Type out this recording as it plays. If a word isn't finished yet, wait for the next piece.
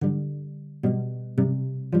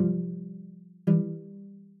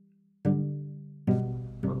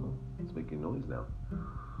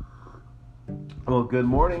Well, good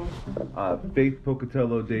morning. Faith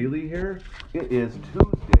Pocatello Daily here. It is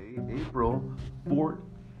Tuesday, April 4th.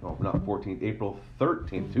 No, not 14th, April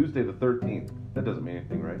 13th. Tuesday the 13th. That doesn't mean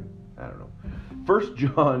anything, right? I don't know. 1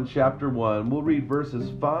 John chapter 1. We'll read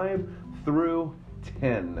verses 5 through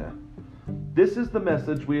 10. This is the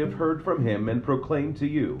message we have heard from him and proclaimed to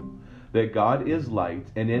you, that God is light,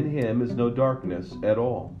 and in him is no darkness at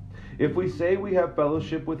all. If we say we have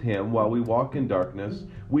fellowship with him while we walk in darkness,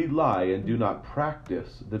 we lie and do not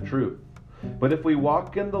practice the truth. But if we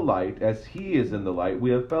walk in the light, as he is in the light, we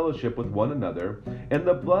have fellowship with one another, and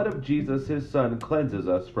the blood of Jesus his Son cleanses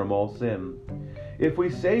us from all sin. If we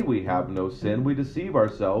say we have no sin, we deceive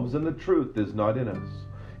ourselves, and the truth is not in us.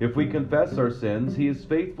 If we confess our sins, he is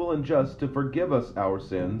faithful and just to forgive us our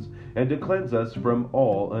sins, and to cleanse us from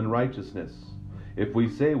all unrighteousness. If we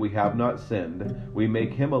say we have not sinned, we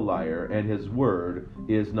make him a liar, and his word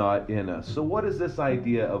is not in us. So what is this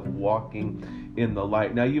idea of walking in the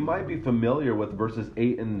light? Now, you might be familiar with verses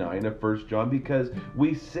 8 and 9 of 1 John because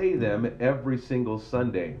we say them every single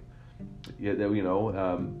Sunday.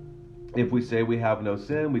 If we say we have no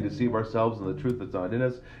sin, we deceive ourselves and the truth is not in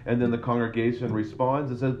us. And then the congregation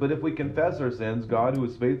responds and says, but if we confess our sins, God, who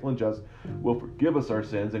is faithful and just, will forgive us our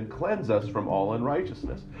sins and cleanse us from all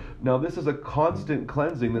unrighteousness. Now, this is a constant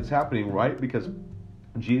cleansing that's happening, right? Because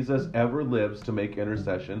Jesus ever lives to make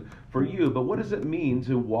intercession for you. But what does it mean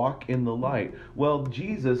to walk in the light? Well,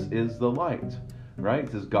 Jesus is the light. Right?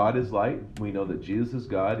 It says God is light. We know that Jesus is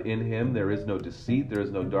God. In him there is no deceit. There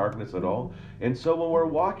is no darkness at all. And so when we're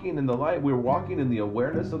walking in the light, we're walking in the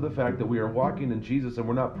awareness of the fact that we are walking in Jesus, and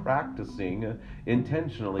we're not practicing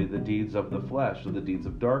intentionally the deeds of the flesh or the deeds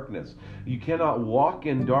of darkness. You cannot walk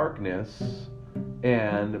in darkness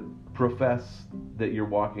and profess that you're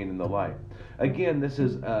walking in the light. Again, this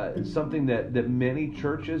is something that many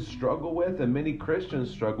churches struggle with and many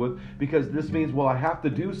Christians struggle with, because this means, well, I have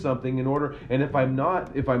to do something in order, and if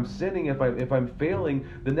I'm sinning, if I'm failing,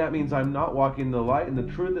 then that means I'm not walking in the light and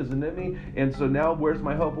the truth isn't in me, and so now where's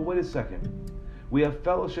my hope? Well, wait a second. We have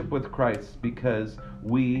fellowship with Christ because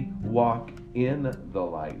we walk in the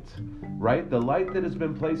light, right? The light that has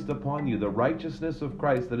been placed upon you, the righteousness of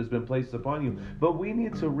Christ that has been placed upon you. But we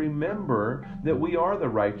need to remember that we are the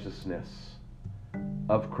righteousness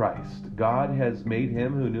of Christ. God has made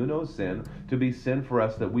him who knew no sin to be sin for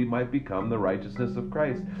us, that we might become the righteousness of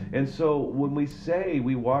Christ. And so when we say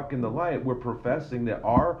we walk in the light, we're professing that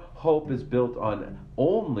our hope is built on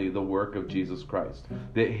only the work of Jesus Christ,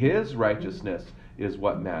 that his righteousness is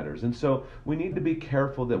what matters. And so we need to be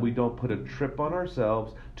careful that we don't put a trip on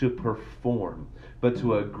ourselves to perform, but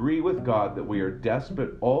to agree with God that we are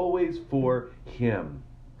desperate always for him.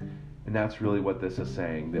 And that's really what this is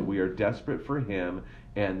saying, that we are desperate for him,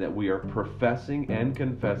 and that we are professing and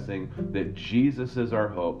confessing that Jesus is our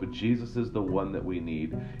hope, but Jesus is the one that we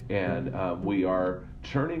need, and we are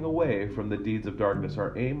turning away from the deeds of darkness.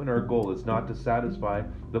 Our aim and our goal is not to satisfy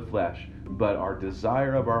the flesh, but our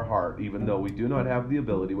desire of our heart, even though we do not have the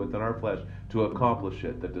ability within our flesh to accomplish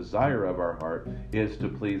it, the desire of our heart is to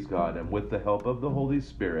please God, and with the help of the Holy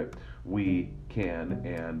Spirit, we can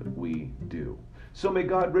and we do. So may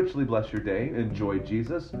God richly bless your day. Enjoy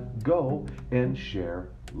Jesus. Go and share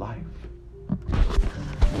life.